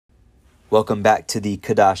Welcome back to the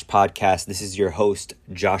Kadash podcast. This is your host,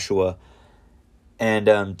 Joshua.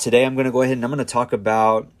 And today I'm going to go ahead and I'm going to talk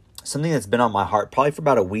about something that's been on my heart probably for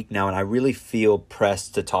about a week now, and I really feel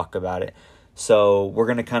pressed to talk about it. So we're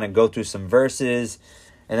going to kind of go through some verses,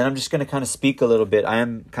 and then I'm just going to kind of speak a little bit. I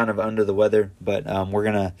am kind of under the weather, but we're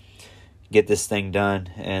going to get this thing done,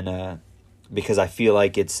 and because I feel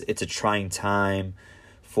like it's a trying time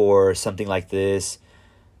for something like this.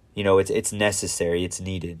 You know, it's necessary, it's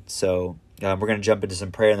needed. So we're going to jump into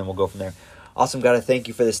some prayer and then we'll go from there. Awesome, God, I thank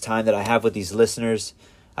you for this time that I have with these listeners.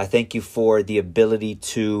 I thank you for the ability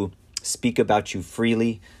to speak about you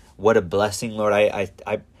freely. What a blessing, Lord. I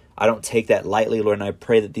don't take that lightly, Lord, and I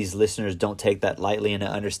pray that these listeners don't take that lightly, and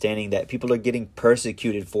understanding that people are getting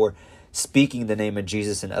persecuted for speaking the name of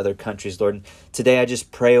Jesus in other countries, Lord. And today I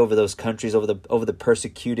just pray over those countries, over the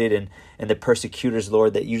persecuted and the persecutors,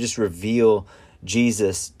 Lord, that you just reveal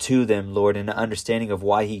Jesus to them, Lord, and an understanding of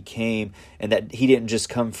why he came, and that he didn't just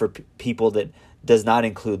come for people that does not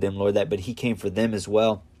include them, Lord, but he came for them as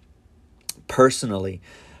well. Personally,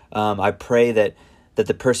 I pray that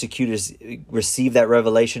the persecutors receive that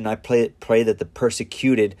revelation. I pray that the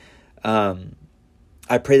persecuted,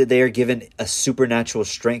 I pray that they are given a supernatural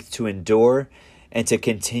strength to endure and to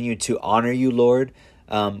continue to honor you, Lord,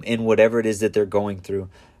 in whatever it is that they're going through.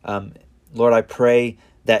 Lord, I pray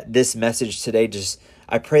that this message today,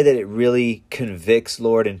 I pray that it really convicts,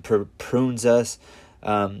 Lord, and prunes us,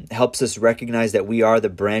 helps us recognize that we are the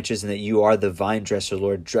branches and that you are the vine dresser,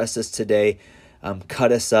 Lord. Dress us today,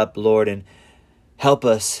 cut us up, Lord, and help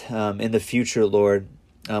us in the future, Lord,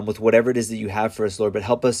 with whatever it is that you have for us, Lord. But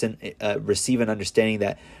help us receive an understanding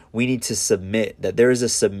that we need to submit, that there is a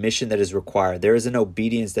submission that is required. There is an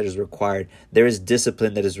obedience that is required. There is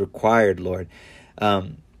discipline that is required, Lord.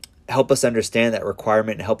 Help us understand that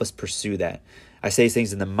requirement and help us pursue that. I say these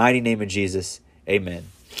things in the mighty name of Jesus. Amen.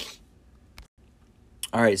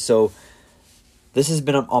 All right, so this has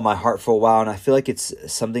been on my heart for a while, and I feel like it's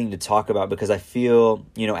something to talk about because I feel,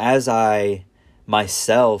 as I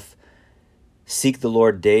myself seek the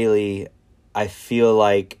Lord daily, I feel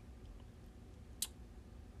like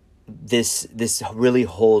this really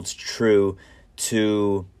holds true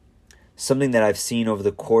to something that I've seen over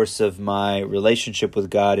the course of my relationship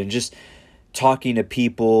with God and just talking to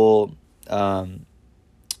people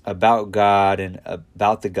about God and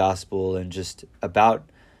about the gospel and just about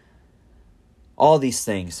all these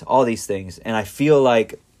things. And I feel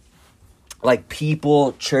like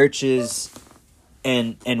people, churches,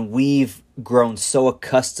 and we've grown so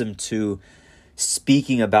accustomed to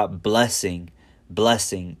speaking about blessing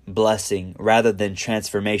rather than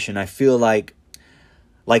transformation. I feel like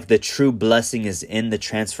the true blessing is in the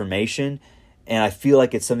transformation, and I feel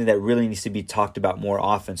like it's something that really needs to be talked about more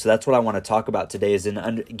often. So that's what I want to talk about today, is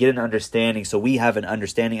get an understanding, so we have an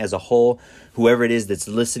understanding as a whole, whoever it is that's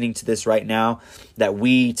listening to this right now, that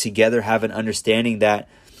we together have an understanding that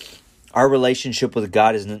our relationship with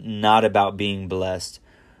God is not about being blessed.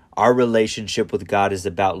 Our relationship with God is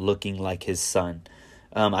about looking like his son.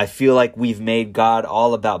 I feel like we've made God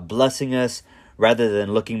all about blessing us rather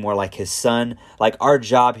than looking more like his son. Like our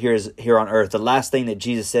job here on earth, the last thing that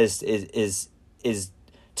Jesus says is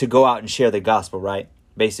to go out and share the gospel, right?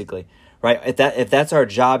 Basically, right? If that's our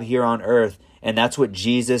job here on earth, and that's what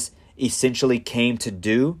Jesus essentially came to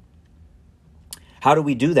do, how do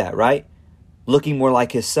we do that, right? Looking more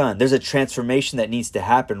like his son. There's a transformation that needs to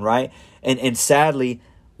happen, right? And sadly,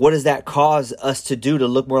 what does that cause us to do to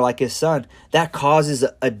look more like his son? That causes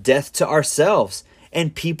a death to ourselves.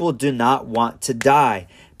 And people do not want to die.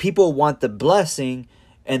 People want the blessing,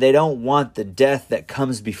 and they don't want the death that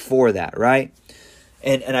comes before that, right?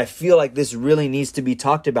 And I feel like this really needs to be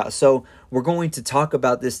talked about. So we're going to talk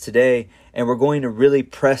about this today, and we're going to really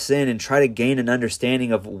press in and try to gain an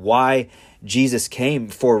understanding of why Jesus came,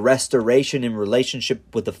 for restoration in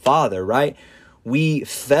relationship with the Father, right? We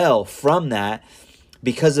fell from that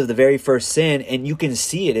because of the very first sin, and you can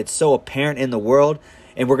see it. It's so apparent in the world.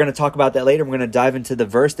 And we're going to talk about that later. We're going to dive into the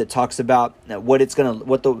verse that talks about what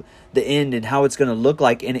the end and how it's going to look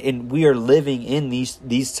like. And we are living in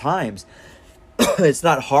these times. It's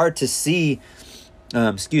not hard to see.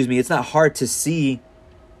 It's not hard to see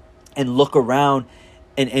and look around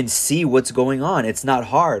and see what's going on. It's not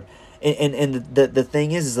hard. And the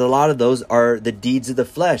thing is a lot of those are the deeds of the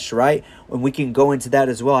flesh, right? And we can go into that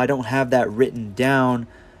as well. I don't have that written down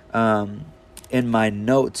in my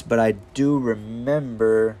notes, but I do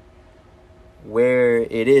remember where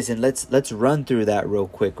it is, and let's run through that real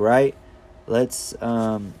quick, right? Let's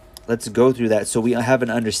go through that so we have an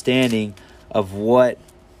understanding of what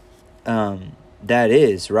that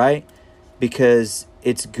is, right? Because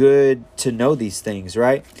it's good to know these things,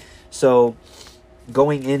 right? So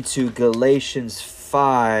going into Galatians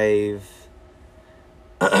 5,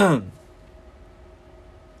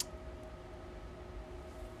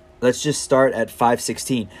 let's just start at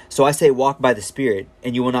 5:16. So I say, walk by the Spirit,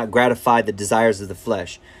 and you will not gratify the desires of the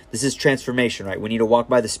flesh. This is transformation, right? We need to walk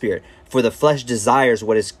by the Spirit. For the flesh desires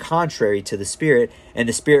what is contrary to the Spirit, and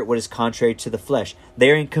the Spirit what is contrary to the flesh. They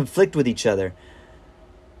are in conflict with each other,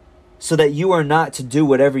 so that you are not to do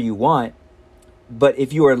whatever you want. But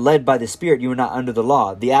if you are led by the Spirit, you are not under the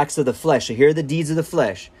law. The acts of the flesh. So here are the deeds of the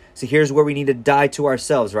flesh. So here's where we need to die to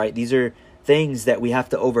ourselves, right? These are things that we have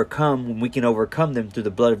to overcome, when we can overcome them through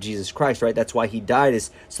the blood of Jesus Christ, right? That's why he died,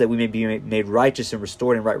 is so that we may be made righteous and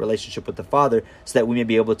restored in right relationship with the Father, so that we may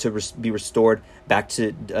be able to be restored back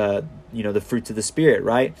to, the fruits of the Spirit,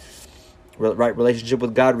 right? Right relationship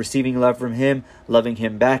with God, receiving love from him, loving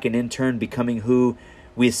him back, and in turn becoming who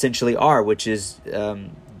we essentially are, which is,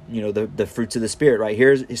 the fruits of the Spirit,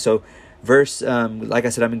 right? So verse, like I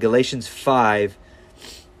said, I'm in Galatians 5,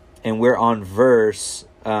 and we're on verse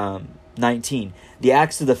 19. The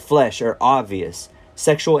acts of the flesh are obvious: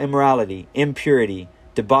 sexual immorality, impurity,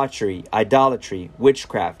 debauchery, idolatry,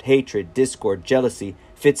 witchcraft, hatred, discord, jealousy,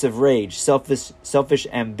 fits of rage, selfish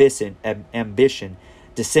ambition,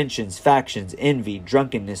 dissensions, factions, envy,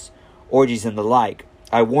 drunkenness, orgies, and the like.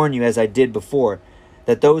 I warn you, as I did before,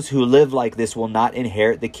 that those who live like this will not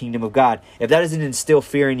inherit the kingdom of God. If that doesn't instill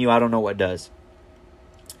fear in you, I don't know what does.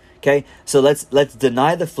 Okay, so let's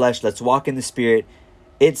deny the flesh. Let's walk in the Spirit.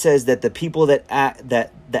 It says that the people that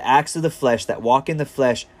the acts of the flesh, that walk in the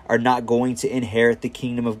flesh, are not going to inherit the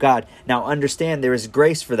kingdom of God. Now understand, there is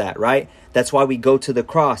grace for that, right? That's why we go to the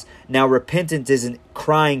cross. Now repentance isn't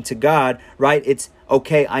crying to God, right? It's,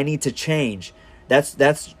 okay, I need to change.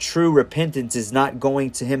 That's true repentance, is not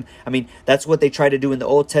going to him. I mean, that's what they try to do in the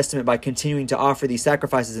Old Testament by continuing to offer these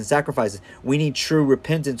sacrifices. We need true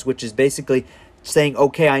repentance, which is basically saying,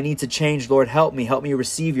 okay, I need to change. Lord, help me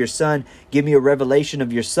receive your Son. Give me a revelation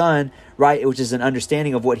of your Son, right? Which is an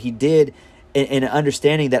understanding of what he did, and an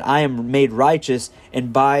understanding that I am made righteous,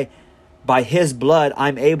 and by his blood,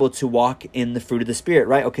 I'm able to walk in the fruit of the Spirit,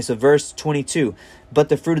 right? Okay, so verse 22, but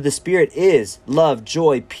the fruit of the Spirit is love,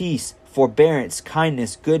 joy, peace, forbearance,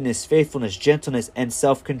 kindness, goodness, faithfulness, gentleness, and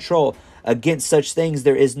self-control. Against such things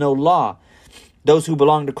there is no law. Those who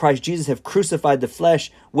belong to Christ Jesus have crucified the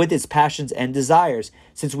flesh with its passions and desires.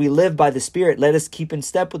 Since we live by the Spirit, let us keep in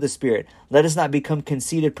step with the Spirit. Let us not become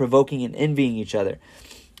conceited, provoking, and envying each other.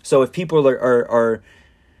 So if people are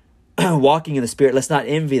walking in the Spirit, let's not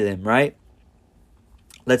envy them, right?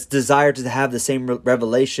 Let's desire to have the same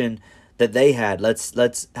revelation that they had.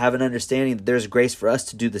 Let's have an understanding that there's grace for us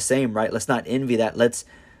to do the same, right? Let's not envy that. Let's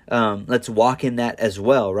walk in that as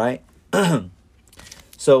well, right?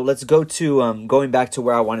 So let's go to going back to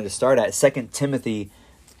where I wanted to start at, 2 Timothy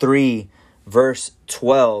 3, verse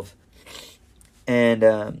 12.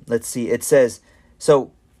 And let's see, it says,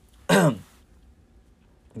 so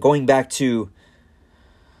going back to,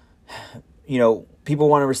 people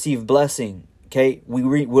want to receive blessing. Okay, we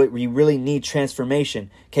really need transformation.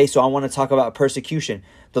 Okay, so I want to talk about persecution.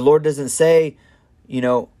 The Lord doesn't say,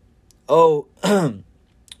 oh,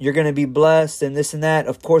 you're going to be blessed and this and that.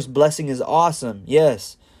 Of course, blessing is awesome.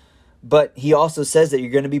 Yes. But he also says that you're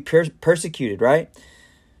going to be persecuted, right?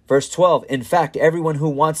 Verse 12, in fact, everyone who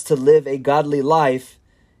wants to live a godly life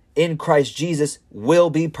in Christ Jesus will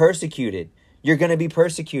be persecuted. You're going to be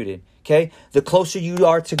persecuted. Okay, the closer you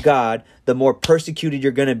are to God, the more persecuted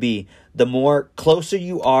you're going to be. The more closer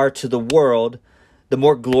you are to the world, the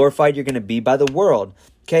more glorified you're going to be by the world.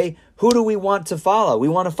 Okay, who do we want to follow? We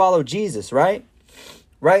want to follow Jesus, right?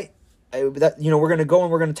 Right? We're going to go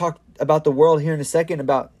and we're going to talk about the world here in a second,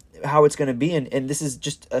 about how it's going to be, and this is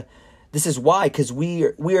just this is why, because we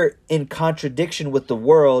are in contradiction with the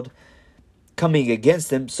world, coming against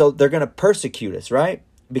them, so they're going to persecute us, right?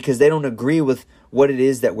 Because they don't agree with what it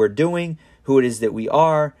is that we're doing, who it is that we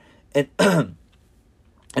are. And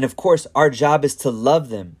and of course, our job is to love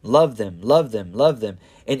them.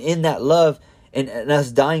 And in that love, and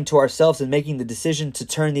us dying to ourselves and making the decision to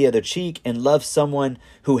turn the other cheek and love someone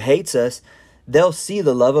who hates us, they'll see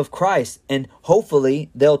the love of Christ. And hopefully,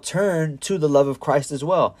 they'll turn to the love of Christ as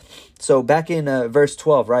well. So back in verse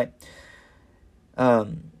 12, right?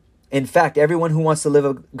 In fact, everyone who wants to live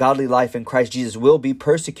a godly life in Christ Jesus will be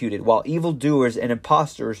persecuted, while evildoers and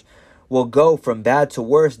impostors will go from bad to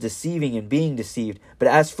worse, deceiving and being deceived. But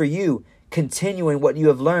as for you, continue in what you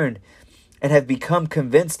have learned and have become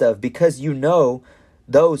convinced of, because you know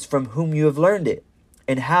those from whom you have learned it,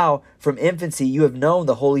 and how from infancy you have known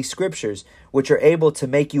the Holy Scriptures, which are able to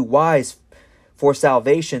make you wise for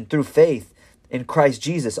salvation through faith in Christ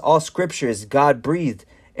Jesus. All Scripture is God-breathed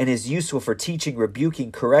and is useful for teaching,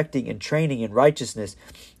 rebuking, correcting, and training in righteousness,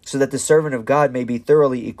 so that the servant of God may be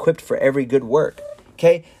thoroughly equipped for every good work.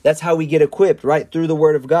 Okay, that's how we get equipped, right? Through the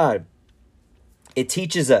Word of God. It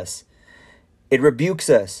teaches us, it rebukes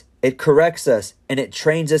us, it corrects us, and it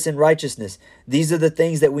trains us in righteousness. These are the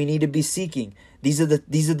things that we need to be seeking. This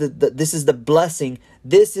is the blessing.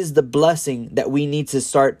 This is the blessing that we need to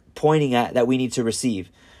start pointing at, that we need to receive,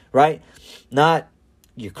 right? Not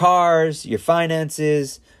your cars, your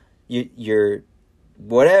finances, your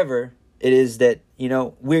whatever it is that,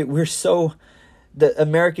 we're so, the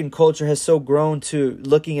American culture has so grown to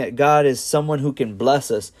looking at God as someone who can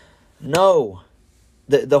bless us. No,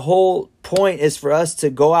 the whole point is for us to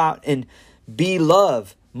go out and be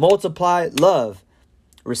love, multiply love,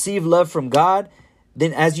 receive love from God.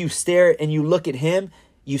 Then as you stare and you look at Him,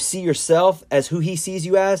 you see yourself as who He sees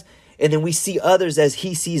you as, and then we see others as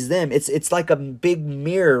He sees them. It's like a big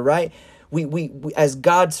mirror, right? We as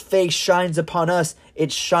God's face shines upon us,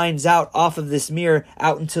 it shines out off of this mirror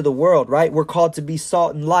out into the world, right? We're called to be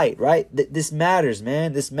salt and light, right? This matters,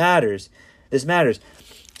 man. This matters. This matters.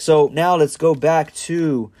 So now let's go back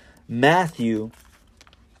to Matthew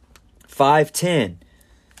 5:10.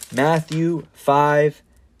 Matthew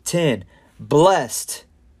 5:10. Blessed.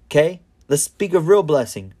 Okay? Let's speak of real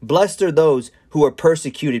blessing. Blessed are those who are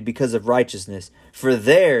persecuted because of righteousness, for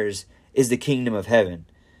theirs is the kingdom of heaven.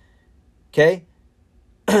 Okay?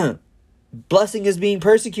 Blessing is being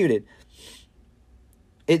persecuted.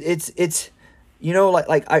 It's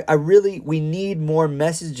I really, we need more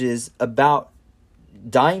messages about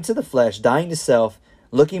dying to the flesh, dying to self,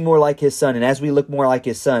 looking more like His Son. And as we look more like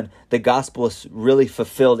His Son, the gospel is really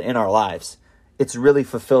fulfilled in our lives. It's really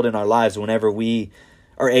fulfilled in our lives whenever we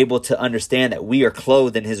are able to understand that we are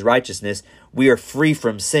clothed in His righteousness, we are free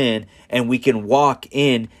from sin, and we can walk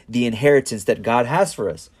in the inheritance that God has for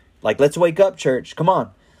us. Like, let's wake up, church. Come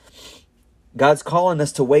on. God's calling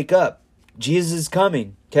us to wake up. Jesus is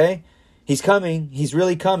coming, okay? He's coming. He's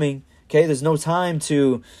really coming, okay? There's no time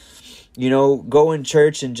to, go in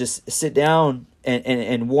church and just sit down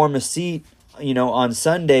and warm a seat, on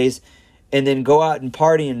Sundays, and then go out and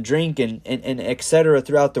party and drink and et cetera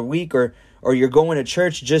throughout the week, or you're going to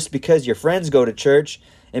church just because your friends go to church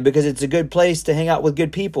and because it's a good place to hang out with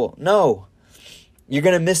good people. No. You're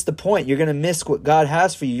going to miss the point. You're going to miss what God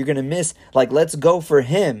has for you. You're going to miss, let's go for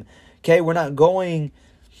Him. Okay, we're not going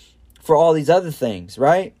for all these other things,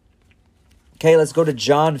 right? Okay, let's go to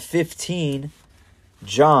John 15.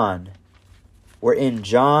 We're in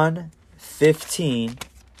John 15,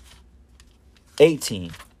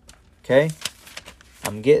 18. Okay,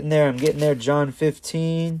 I'm getting there. John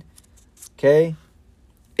 15, okay,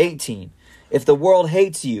 18. If the world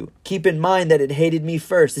hates you, keep in mind that it hated me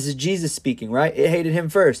first. This is Jesus speaking, right? It hated Him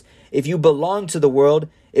first. If you belong to the world,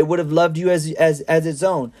 it would have loved you as its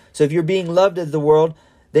own. So if you're being loved as the world,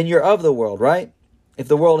 then you're of the world, right? If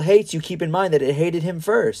the world hates you, keep in mind that it hated Him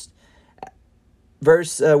first.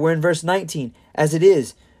 We're in verse 19. As it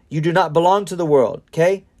is, you do not belong to the world,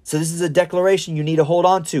 okay? So this is a declaration you need to hold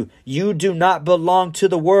on to. You do not belong to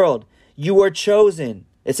the world. You are chosen.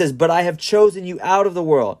 It says, but I have chosen you out of the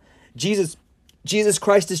world. Jesus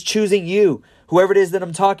Christ is choosing you. Whoever it is that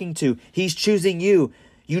I'm talking to, He's choosing you.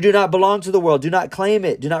 You do not belong to the world. Do not claim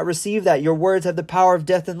it. Do not receive that. Your words have the power of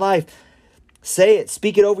death and life. Say it.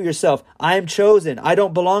 Speak it over yourself. I am chosen. I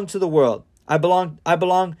don't belong to the world. I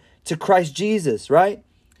belong to Christ Jesus, right?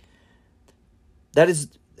 That is,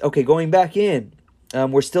 okay, going back in.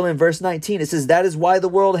 We're still in verse 19. It says, that is why the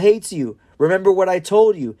world hates you. Remember what I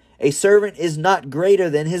told you. A servant is not greater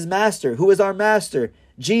than his master. Who is our master?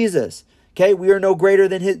 Jesus. Okay, we are no greater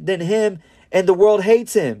than Him, and the world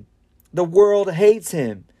hates Him. The world hates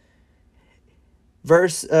Him. We're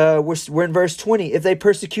in verse 20. If they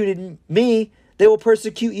persecuted me, they will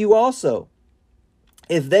persecute you also.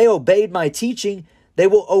 If they obeyed my teaching, they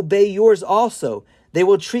will obey yours also. They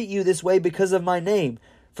will treat you this way because of my name,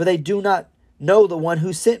 for they do not know the one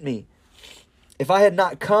who sent me. If I had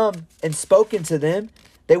not come and spoken to them,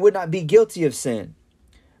 they would not be guilty of sin.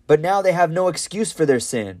 But now they have no excuse for their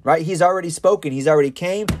sin, right? He's already spoken. He's already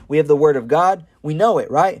came. We have the Word of God. We know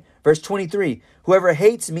it, right? Verse 23, whoever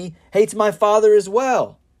hates me hates my Father as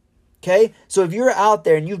well. Okay? So if you're out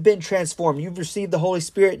there and you've been transformed, you've received the Holy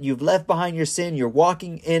Spirit, you've left behind your sin, you're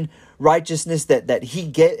walking in righteousness that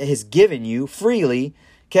He has given you freely,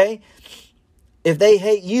 okay? If they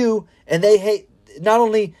hate you and they hate, not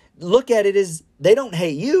only look at it as they don't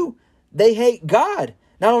hate you, they hate God.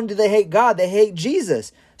 Not only do they hate God, they hate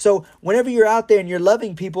Jesus. So whenever you're out there and you're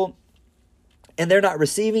loving people and they're not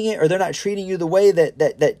receiving it, or they're not treating you the way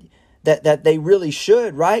that they really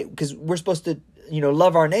should, right? Because we're supposed to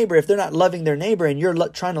love our neighbor, if they're not loving their neighbor and you're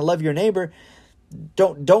trying to love your neighbor,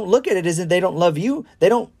 don't look at it as if they don't love you. They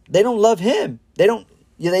don't love him.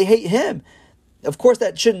 They hate him. Of course,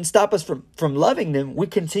 that shouldn't stop us from loving them. We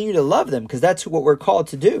continue to love them because that's what we're called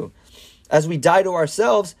to do. As we die to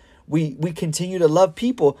ourselves, we continue to love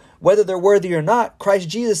people, whether they're worthy or not. Christ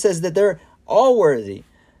Jesus says that they're all worthy.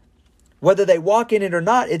 Whether they walk in it or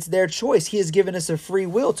not, it's their choice. He has given us a free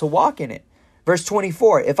will to walk in it. Verse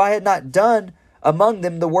 24, if I had not done among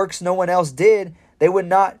them the works no one else did, they would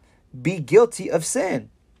not be guilty of sin.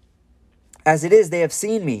 As it is, they have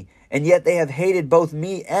seen me, and yet they have hated both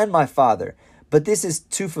me and my Father. But this is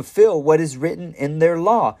to fulfill what is written in their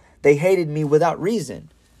law. They hated me without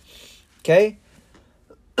reason. Okay?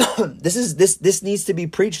 This needs to be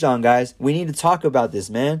preached on, guys. We need to talk about this,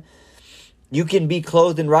 man. You can be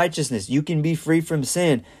clothed in righteousness. You can be free from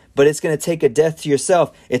sin, but it's going to take a death to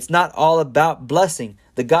yourself. It's not all about blessing.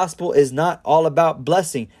 The gospel is not all about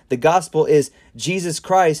blessing. The gospel is Jesus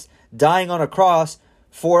Christ dying on a cross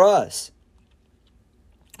for us,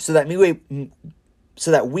 so that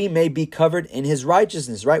we may be covered in his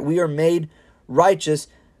righteousness, right? We are made righteous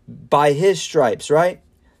by his stripes, right?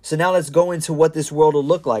 So now let's go into what this world will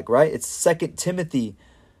look like, right? It's 2 Timothy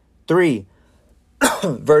 3,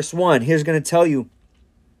 verse 1. Here's going to tell you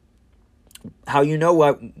how you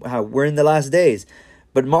know how we're in the last days.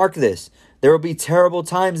 But mark this. There will be terrible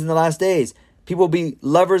times in the last days. People will be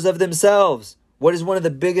lovers of themselves. What is one of the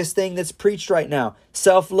biggest things that's preached right now?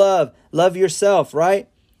 Self-love. Love yourself, right?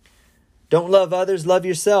 Don't love others, love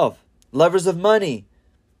yourself. Lovers of money.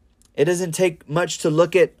 It doesn't take much to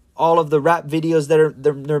look at all of the rap videos that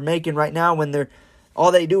they're making right now when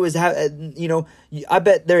all they do is have, I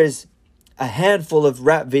bet there is a handful of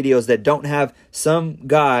rap videos that don't have some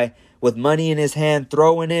guy with money in his hand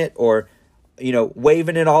throwing it or,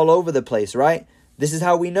 waving it all over the place, right? This is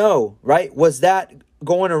how we know, right? Was that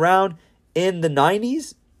going around in the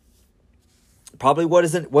 90s? Probably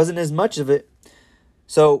wasn't as much of it.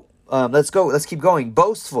 So let's go. Let's keep going.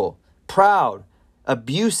 Boastful, proud,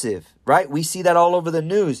 abusive, right? We see that all over the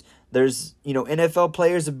news. There's, NFL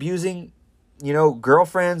players abusing,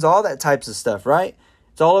 girlfriends, all that types of stuff, right?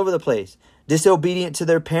 It's all over the place. Disobedient to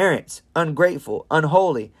their parents, ungrateful,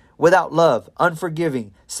 unholy, without love,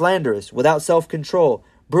 unforgiving, slanderous, without self-control,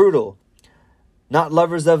 brutal, not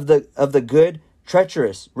lovers of the good,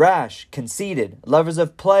 treacherous, rash, conceited, lovers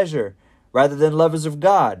of pleasure rather than lovers of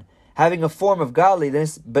God, having a form of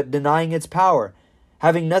godliness but denying its power,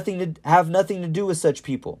 having nothing to do with such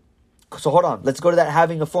people. So hold on, let's go to that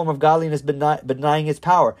having a form of godliness but denying its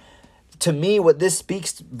power. To me, what this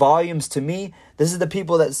speaks volumes to me, this is the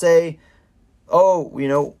people that say, oh,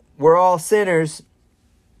 we're all sinners.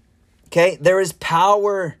 Okay, there is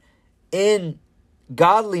power in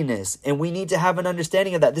godliness, and we need to have an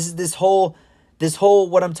understanding of that. This is this whole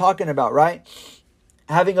what I'm talking about, right?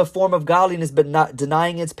 Having a form of godliness but not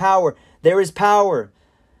denying its power. There is power.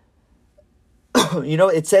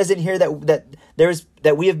 It says in here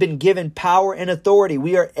that we have been given power and authority.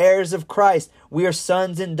 We are heirs of Christ. We are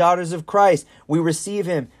sons and daughters of Christ. We receive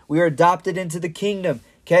him. We are adopted into the kingdom.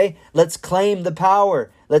 Okay, let's claim the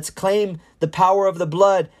power. Let's claim the power of the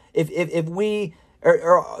blood. If we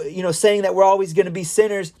are saying that we're always going to be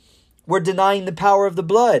sinners, we're denying the power of the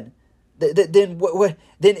blood. Then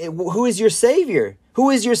who is your Savior? Who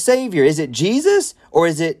is your Savior? Is it Jesus, or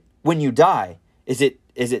is it when you die? Is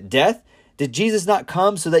it death? Did Jesus not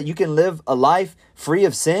come so that you can live a life free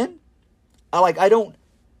of sin? I don't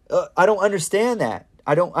understand that.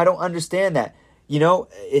 I don't understand that.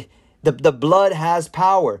 The blood has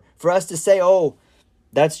power. For us to say, oh,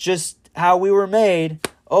 that's just how we were made.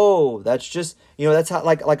 Oh, that's just, that's how,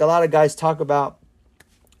 like a lot of guys talk about,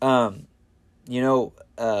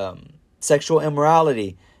 sexual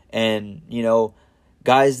immorality and,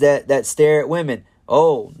 guys that stare at women.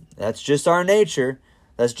 Oh, that's just our nature.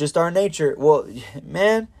 That's just our nature. Well,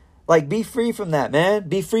 man, be free from that, man.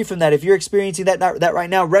 Be free from that. If you're experiencing that right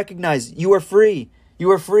now, recognize you are free. You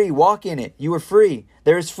are free. Walk in it. You are free.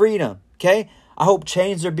 There is freedom. Okay? I hope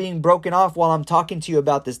chains are being broken off while I'm talking to you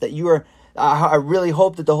about this, that you are, I really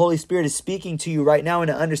hope that the Holy Spirit is speaking to you right now in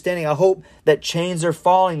an understanding. I hope that chains are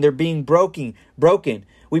falling. They're being broken.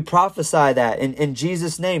 We prophesy that in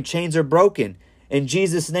Jesus' name, chains are broken. In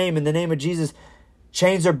Jesus' name, in the name of Jesus,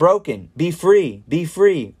 chains are broken. Be free. Be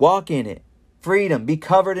free. Walk in it. Freedom. Be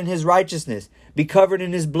covered in his righteousness. Be covered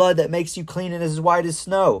in his blood that makes you clean and as white as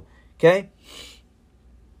snow. Okay?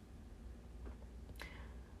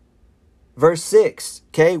 Verse 6.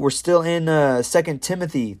 Okay? We're still in 2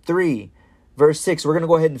 Timothy 3. Verse 6. We're going to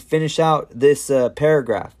go ahead and finish out this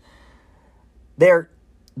paragraph. They are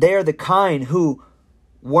the kind who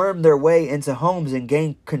worm their way into homes and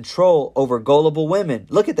gain control over gullible women.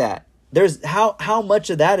 Look at that. There's how much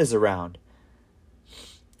of that is around.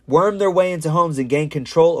 Worm their way into homes and gain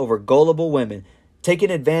control over gullible women,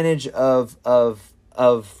 taking advantage of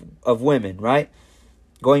women, right?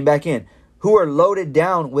 Going back in, who are loaded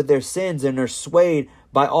down with their sins and are swayed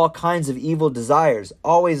by all kinds of evil desires,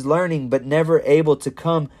 always learning but never able to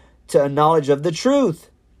come to a knowledge of the truth.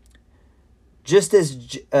 Just as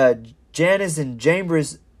Jannes and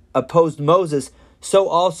Jambres opposed Moses, so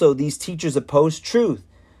also these teachers oppose truth.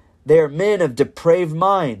 They are men of depraved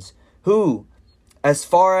minds who, as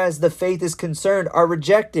far as the faith is concerned, are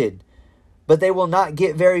rejected. But they will not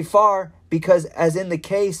get very far because, as in the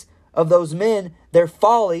case of those men, their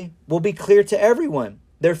folly will be clear to everyone.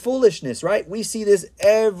 Their foolishness, right? We see this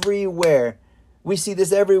everywhere. We see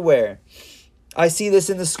this everywhere. I see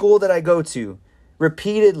this in the school that I go to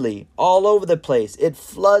repeatedly, all over the place. It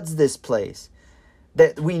floods this place.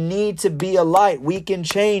 That we need to be a light. We can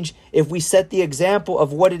change if we set the example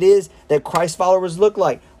of what it is that Christ followers look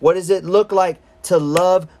like. What does it look like to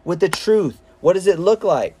love with the truth? What does it look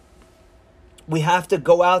like? We have to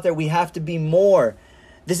go out there. We have to be more.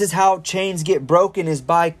 This is how chains get broken, is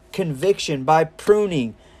by conviction, by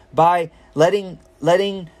pruning, by letting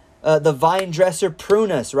the vine dresser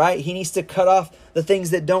prune us, right? He needs to cut off the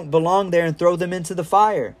things that don't belong there and throw them into the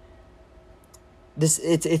fire.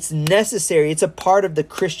 It's necessary. It's a part of the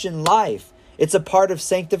Christian life. It's a part of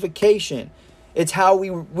sanctification. It's how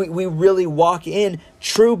we really walk in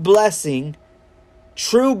true blessing.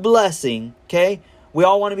 True blessing, okay? We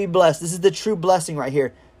all want to be blessed. This is the true blessing right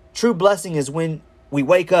here. True blessing is when we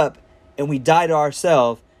wake up and we die to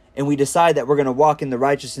ourselves and we decide that we're going to walk in the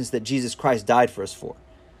righteousness that Jesus Christ died for us for.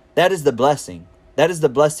 That is the blessing. That is the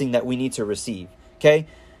blessing that we need to receive, okay?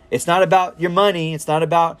 It's not about your money. It's not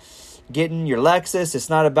about getting your Lexus. It's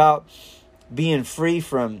not about being free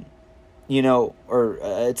from,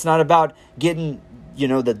 it's not about getting,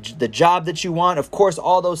 the job that you want. Of course,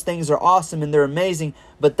 all those things are awesome and they're amazing,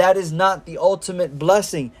 but that is not the ultimate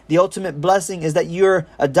blessing. The ultimate blessing is that you're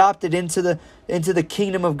adopted into the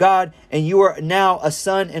kingdom of God and you are now a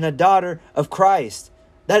son and a daughter of Christ.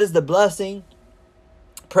 That is the blessing.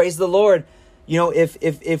 Praise the Lord.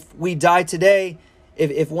 If we die today,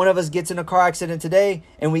 if one of us gets in a car accident today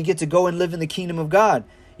and we get to go and live in the kingdom of God,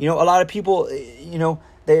 a lot of people,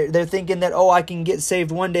 they're thinking that, I can get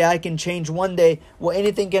saved one day, I can change one day. Well,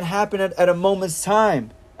 anything can happen at a moment's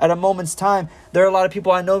time. At a moment's time. There are a lot of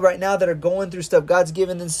people I know right now that are going through stuff. God's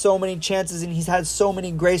given them so many chances and He's had so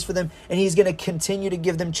many grace for them, and He's going to continue to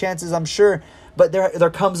give them chances, I'm sure. But there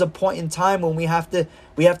comes a point in time when we have to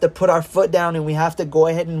put our foot down and we have to go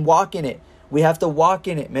ahead and walk in it. We have to walk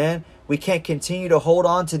in it, man. We can't continue to hold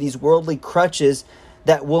on to these worldly crutches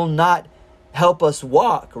that will not help us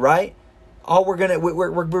walk, right?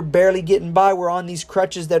 We're barely getting by. We're on these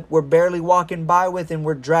crutches that we're barely walking by with, and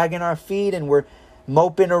we're dragging our feet and we're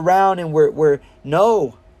moping around, and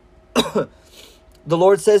no. The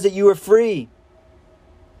Lord says that you are free.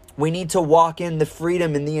 We need to walk in the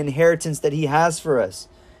freedom and the inheritance that He has for us.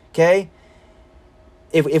 Okay?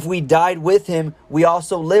 If we died with Him, we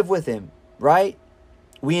also live with Him, right?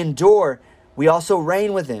 We endure. We also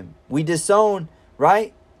reign with Him. We disown,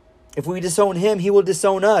 right? If we disown Him, He will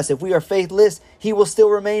disown us. If we are faithless, He will still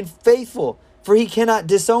remain faithful, for He cannot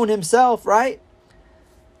disown Himself, right?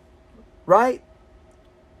 Right?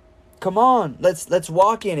 Come on, let's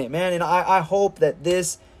walk in it, man. And I hope that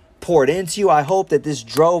this poured into you. I hope that this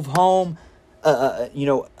drove home,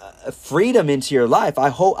 freedom into your life.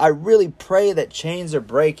 I really pray that chains are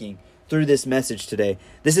breaking through this message today.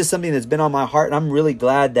 This is something that's been on my heart, and I'm really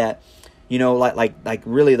glad that, like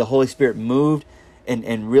really the Holy Spirit moved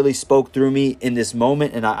and really spoke through me in this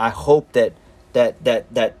moment. And I hope that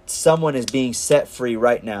someone is being set free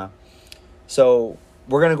right now. So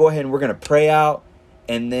we're gonna go ahead and we're gonna pray out.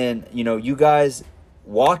 And then, you guys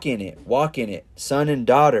walk in it, son and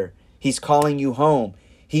daughter. He's calling you home.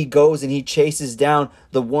 He goes and He chases down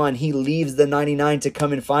the one. He leaves the 99 to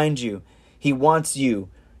come and find you. He wants you.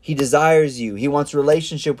 He desires you. He wants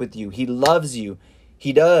relationship with you. He loves you.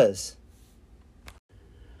 He does.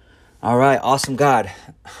 All right. Awesome, God.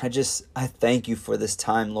 I thank You for this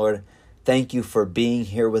time, Lord. Thank You for being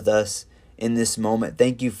here with us in this moment.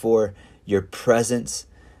 Thank You for Your presence.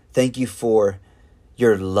 Thank You for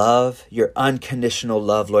Your love, Your unconditional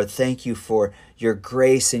love, Lord. Thank You for Your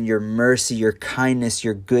grace and Your mercy, Your kindness,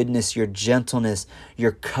 Your goodness, Your gentleness,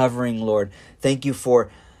 Your covering, Lord. Thank You for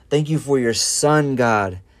Your Son,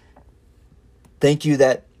 God. Thank You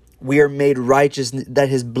that we are made righteous, that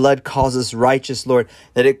His blood calls us righteous, Lord,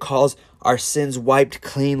 that it calls our sins wiped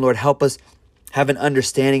clean, Lord. Help us have an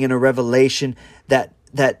understanding and a revelation that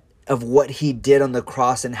of what he did on the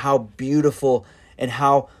cross, and how beautiful and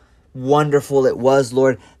how wonderful it was,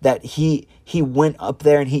 Lord, that he went up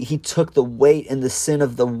there and he took the weight and the sin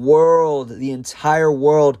of the world, the entire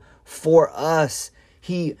world, for us.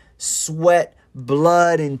 He sweat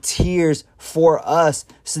blood and tears for us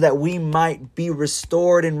so that we might be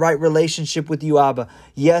restored in right relationship with you, Abba.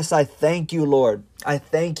 Yes, I thank you, Lord. I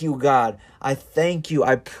thank you, God. I thank you.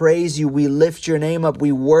 I praise you. We lift your name up.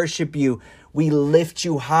 We worship you. We lift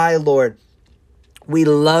you high, Lord. We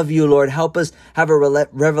love you, Lord. Help us have a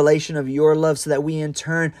revelation of your love so that we in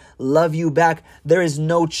turn love you back. There is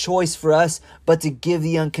no choice for us but to give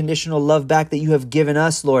the unconditional love back that you have given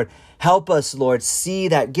us, Lord. Help us, Lord, see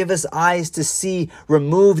that. Give us eyes to see.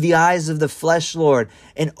 Remove the eyes of the flesh, Lord,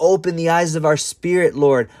 and open the eyes of our spirit,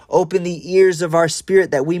 Lord. Open the ears of our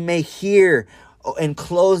spirit that we may hear, and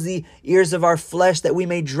close the ears of our flesh that we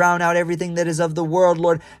may drown out everything that is of the world,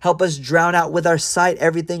 Lord. Help us drown out with our sight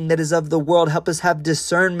everything that is of the world. Help us have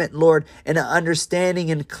discernment, Lord, and an understanding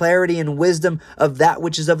and clarity and wisdom of that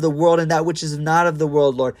which is of the world and that which is not of the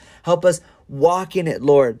world, Lord. Help us walk in it,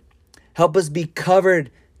 Lord. Help us be covered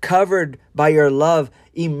by your love.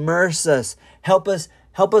 Immerse us. Help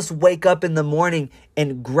us wake up in the morning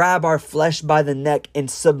and grab our flesh by the neck and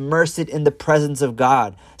submerge it in the presence of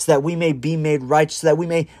God so that we may be made righteous, so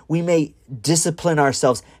that we may discipline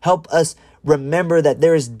ourselves. Help us remember that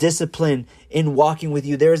there is discipline in walking with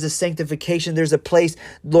you. There is a sanctification. There's a place,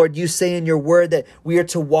 Lord, you say in your word that we are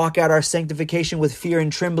to walk out our sanctification with fear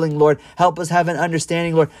and trembling, Lord. Help us have an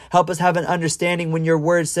understanding, Lord. Help us have an understanding when your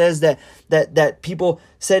word says that people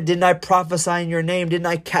said, didn't I prophesy in your name? Didn't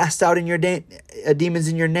I cast out in your demons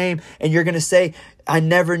in your name? And you're going to say, I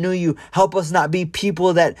never knew you. Help us not be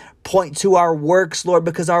people that point to our works, Lord,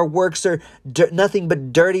 because our works are nothing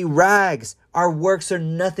but dirty rags. Our works are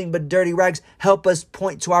nothing but dirty rags. Help us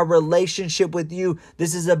point to our relationship with you.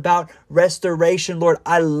 This is about restoration, Lord.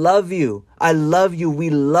 I love you. I love you.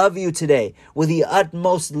 We love you today with the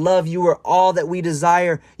utmost love. You are all that we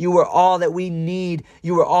desire. You are all that we need.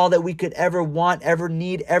 You are all that we could ever want, ever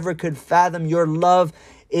need, ever could fathom. Your love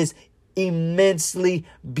is immensely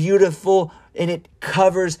beautiful, and it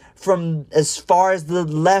covers from as far as the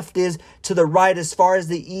left is to the right, as far as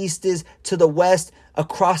the east is to the west,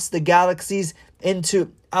 across the galaxies,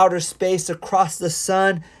 into outer space, across the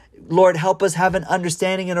sun. Lord, help us have an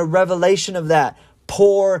understanding and a revelation of that.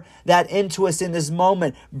 Pour that into us in this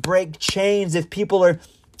moment. Break chains. If people are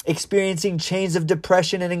experiencing chains of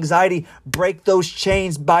depression and anxiety, break those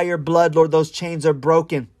chains by your blood, Lord. Those chains are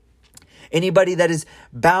broken. Anybody that is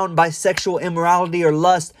bound by sexual immorality or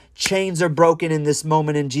lust, chains are broken in this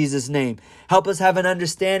moment in Jesus' name. Help us have an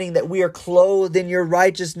understanding that we are clothed in your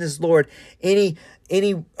righteousness, Lord. Any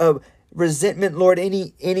resentment, Lord,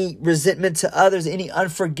 any resentment to others, any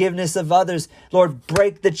unforgiveness of others, Lord,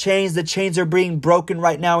 break the chains. The chains are being broken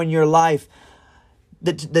right now in your life.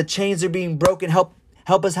 The chains are being broken. Help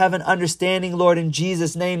us have an understanding, Lord, in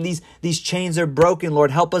Jesus' name. These chains are broken,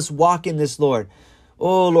 Lord. Help us walk in this, Lord.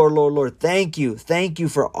 Oh, Lord, Lord, Lord, thank you. Thank you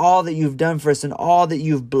for all that you've done for us and all that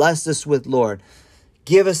you've blessed us with, Lord.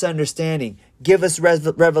 Give us understanding. Give us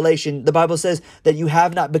revelation. The Bible says that you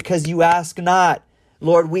have not because you ask not.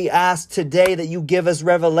 Lord, we ask today that you give us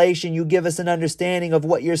revelation. You give us an understanding of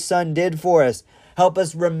what your Son did for us. Help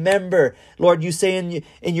us remember. Lord, you say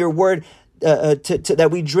in your word that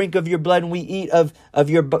we drink of your blood and we eat of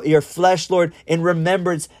your flesh, Lord, in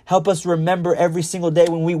remembrance. Help us remember every single day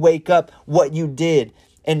when we wake up what you did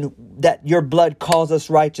and that your blood calls us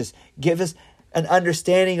righteous. Give us an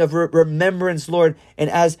understanding of remembrance, Lord. And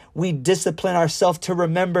as we discipline ourselves to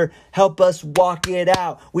remember, help us walk it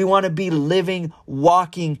out. We want to be living,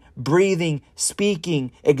 walking, breathing,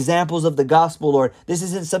 speaking examples of the gospel, Lord. This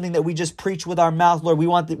isn't something that we just preach with our mouth, Lord. We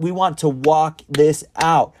want to walk this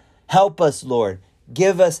out. Help us, Lord.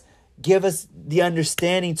 Give us the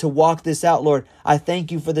understanding to walk this out, Lord. I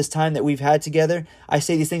thank you for this time that we've had together. I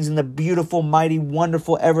say these things in the beautiful, mighty,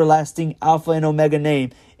 wonderful, everlasting Alpha and Omega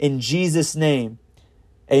name. In Jesus' name,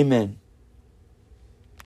 amen.